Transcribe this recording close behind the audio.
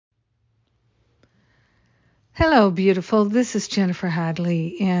Hello, beautiful. This is Jennifer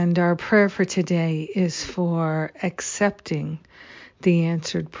Hadley, and our prayer for today is for accepting the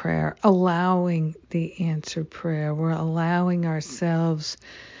answered prayer, allowing the answered prayer. We're allowing ourselves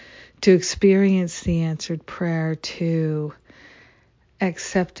to experience the answered prayer, to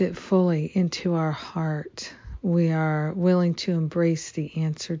accept it fully into our heart. We are willing to embrace the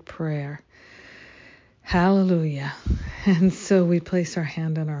answered prayer. Hallelujah. And so we place our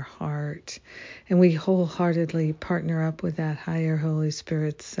hand on our heart and we wholeheartedly partner up with that higher Holy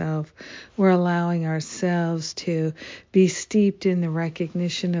Spirit self. We're allowing ourselves to be steeped in the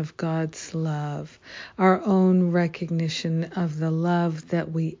recognition of God's love, our own recognition of the love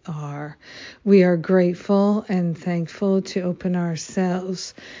that we are. We are grateful and thankful to open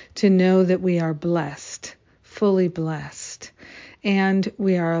ourselves to know that we are blessed, fully blessed. And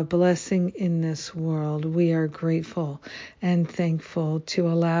we are a blessing in this world. We are grateful and thankful to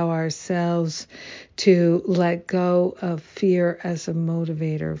allow ourselves to let go of fear as a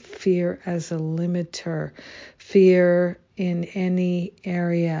motivator, fear as a limiter, fear in any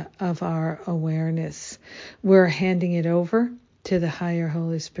area of our awareness. We're handing it over to the higher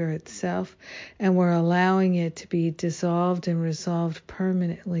Holy Spirit self, and we're allowing it to be dissolved and resolved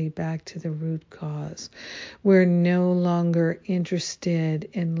permanently back to the root cause. We're no longer interested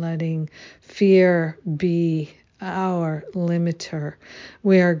in letting fear be our limiter.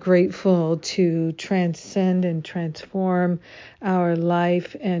 We are grateful to transcend and transform our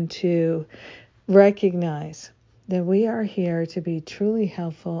life and to recognize that we are here to be truly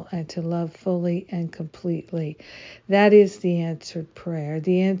helpful and to love fully and completely. That is the answered prayer.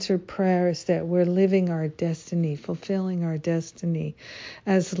 The answered prayer is that we're living our destiny, fulfilling our destiny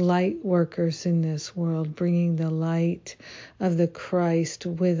as light workers in this world, bringing the light of the Christ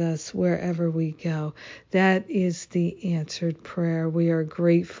with us wherever we go. That is the answered prayer. We are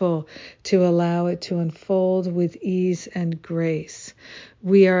grateful to allow it to unfold with ease and grace.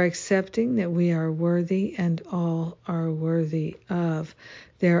 We are accepting that we are worthy and all are worthy of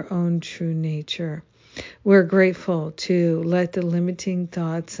their own true nature. We're grateful to let the limiting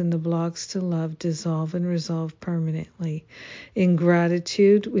thoughts and the blocks to love dissolve and resolve permanently. In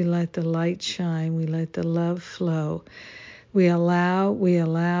gratitude, we let the light shine. We let the love flow. We allow, we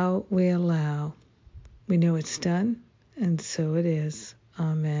allow, we allow. We know it's done, and so it is.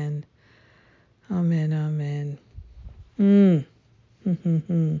 Amen. Amen, amen.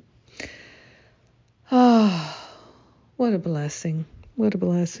 Oh, what a blessing. What a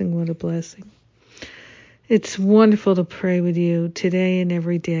blessing. What a blessing. It's wonderful to pray with you today and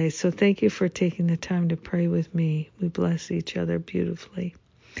every day. So thank you for taking the time to pray with me. We bless each other beautifully.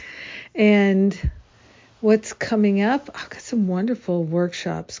 And what's coming up? I've got some wonderful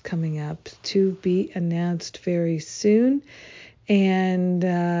workshops coming up to be announced very soon. And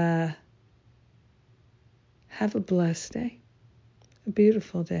have a blessed day. A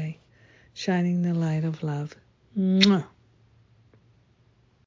beautiful day, shining the light of love. Mwah.